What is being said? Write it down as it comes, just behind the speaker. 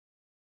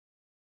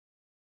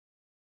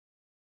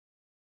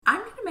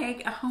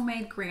make a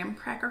homemade graham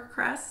cracker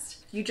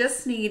crust, you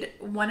just need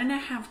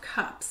 1.5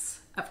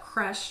 cups of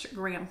crushed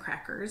graham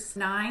crackers.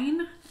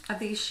 9 of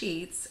these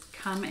sheets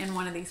come in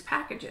one of these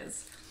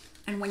packages.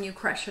 And when you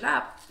crush it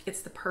up,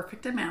 it's the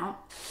perfect amount.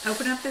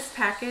 Open up this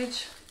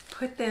package,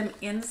 put them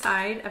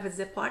inside of a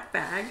Ziploc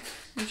bag.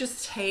 You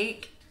just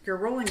take your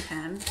rolling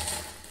pin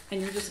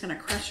and you're just gonna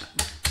crush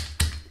them.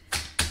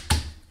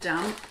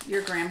 Dump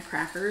your graham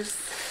crackers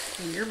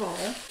in your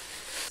bowl.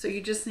 So you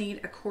just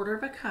need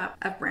 1/4 cup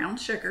of brown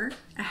sugar,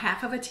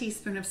 1/2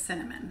 teaspoon of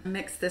cinnamon.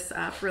 Mix this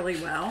up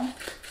really well.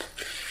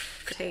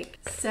 Take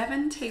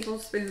 7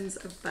 tablespoons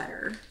of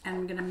butter, and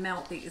I'm gonna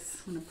melt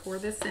these. I'm gonna pour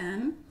this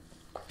in,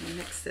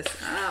 mix this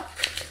up.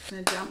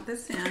 I'm gonna dump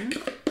this in,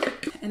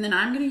 and then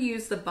I'm gonna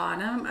use the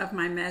bottom of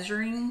my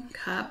measuring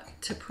cup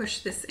to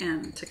push this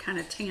in to kind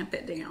of tamp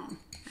it down.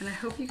 And I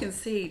hope you can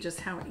see just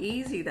how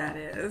easy that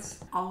is.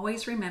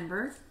 Always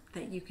remember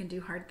that you can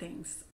do hard things.